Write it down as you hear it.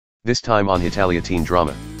This time on Hetalia teen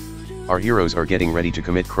drama. Our heroes are getting ready to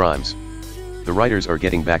commit crimes. The writers are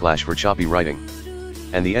getting backlash for choppy writing.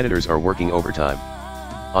 And the editors are working overtime.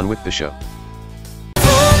 On with the show.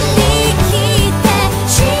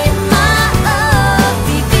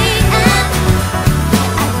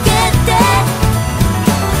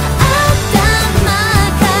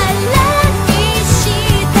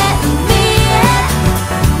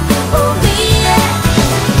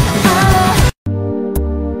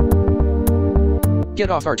 Get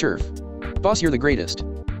off our turf. Boss, you're the greatest.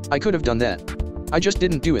 I could have done that. I just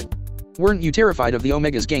didn't do it. Weren't you terrified of the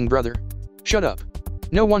Omega's gang, brother? Shut up.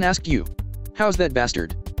 No one asked you. How's that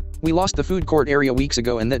bastard? We lost the food court area weeks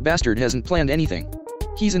ago and that bastard hasn't planned anything.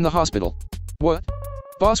 He's in the hospital. What?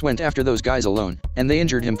 Boss went after those guys alone, and they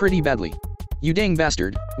injured him pretty badly. You dang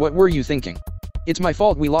bastard, what were you thinking? It's my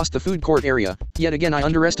fault we lost the food court area, yet again I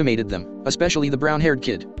underestimated them, especially the brown-haired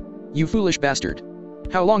kid. You foolish bastard.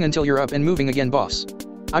 How long until you're up and moving again, boss?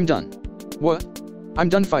 I'm done. What? I'm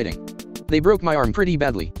done fighting. They broke my arm pretty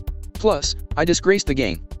badly. Plus, I disgraced the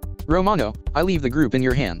gang. Romano, I leave the group in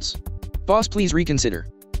your hands. Boss, please reconsider.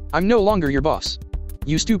 I'm no longer your boss.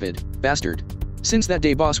 You stupid bastard. Since that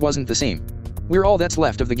day, boss wasn't the same. We're all that's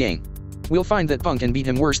left of the gang. We'll find that punk and beat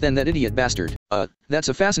him worse than that idiot bastard. That's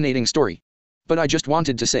a fascinating story. But I just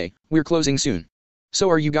wanted to say, we're closing soon. So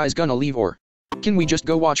are you guys gonna leave, or can we just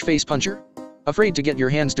go watch Face Puncher? Afraid to get your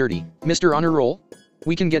hands dirty, Mr. Honor Roll?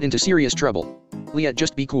 We can get into serious trouble. Liet,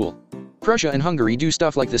 just be cool. Prussia and Hungary do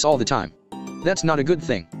stuff like this all the time. That's not a good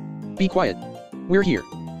thing. Be quiet. We're here.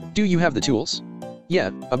 Do you have the tools?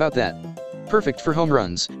 Yeah, about that. Perfect for home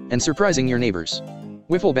runs, and surprising your neighbors.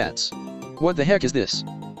 Wiffle bats. What the heck is this?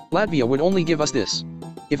 Latvia would only give us this.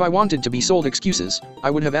 If I wanted to be sold excuses,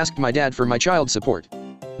 I would have asked my dad for my child support.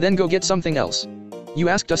 Then go get something else. You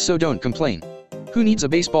asked us, so don't complain. Who needs a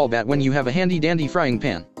baseball bat when you have a handy-dandy frying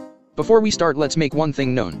pan? Before we start, let's make one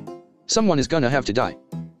thing known. Someone is gonna have to die.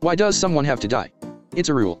 Why does someone have to die? It's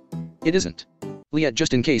a rule. It isn't. Liet,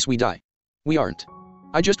 just in case we die. We aren't.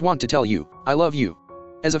 I just want to tell you, I love you.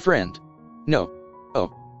 As a friend. No.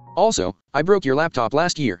 Oh. Also, I broke your laptop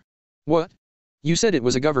last year. What? You said it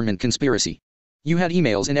was a government conspiracy. You had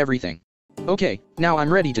emails and everything. Okay, now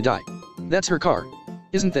I'm ready to die. That's her car.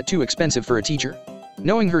 Isn't that too expensive for a teacher?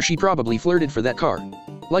 Knowing her, she probably flirted for that car.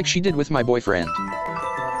 Like she did with my boyfriend.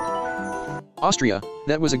 Austria,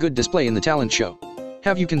 that was a good display in the talent show.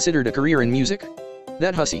 Have you considered a career in music?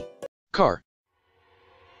 That hussy. Car.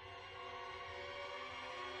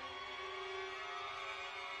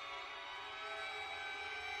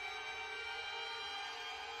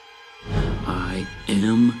 I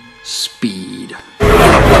am speed.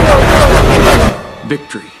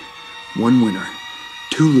 Victory. One winner.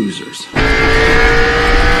 Two losers.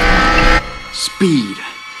 Speed.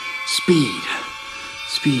 Speed.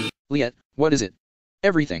 Speed. Liet, what is it?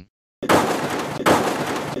 Everything.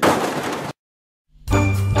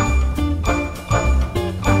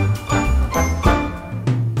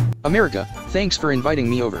 America, thanks for inviting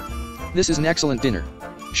me over. This is an excellent dinner.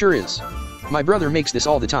 Sure is. My brother makes this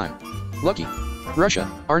all the time. Lucky. Russia,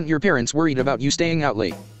 aren't your parents worried about you staying out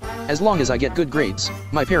late? As long as I get good grades,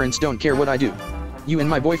 my parents don't care what I do. You and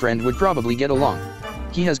my boyfriend would probably get along.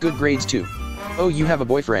 He has good grades too. Oh, you have a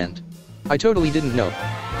boyfriend? I totally didn't know.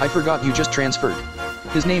 I forgot you just transferred.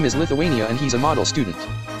 His name is Lithuania and he's a model student.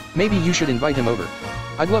 Maybe you should invite him over.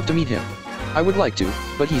 I'd love to meet him. I would like to,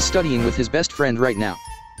 but he's studying with his best friend right now.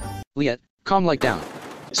 Liet, calm like down.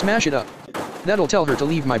 Smash it up. That'll tell her to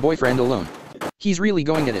leave my boyfriend alone. He's really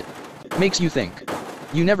going at it. Makes you think.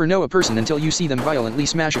 You never know a person until you see them violently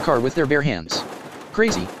smash a car with their bare hands.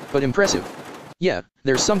 Crazy, but impressive. Yeah,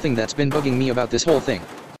 there's something that's been bugging me about this whole thing.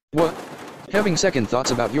 What? Having second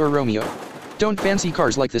thoughts about your Romeo? Don't fancy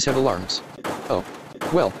cars like this have alarms. Oh.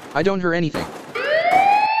 Well, I don't hear anything.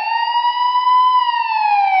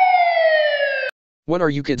 What are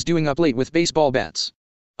you kids doing up late with baseball bats?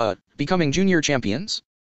 Becoming junior champions?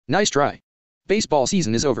 Nice try. Baseball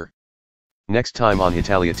season is over. Next time on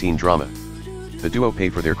Hetalia teen drama. The duo pay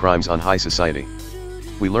for their crimes on high society.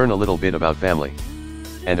 We learn a little bit about family.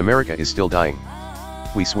 And America is still dying.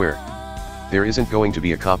 We swear. There isn't going to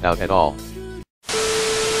be a cop-out at all.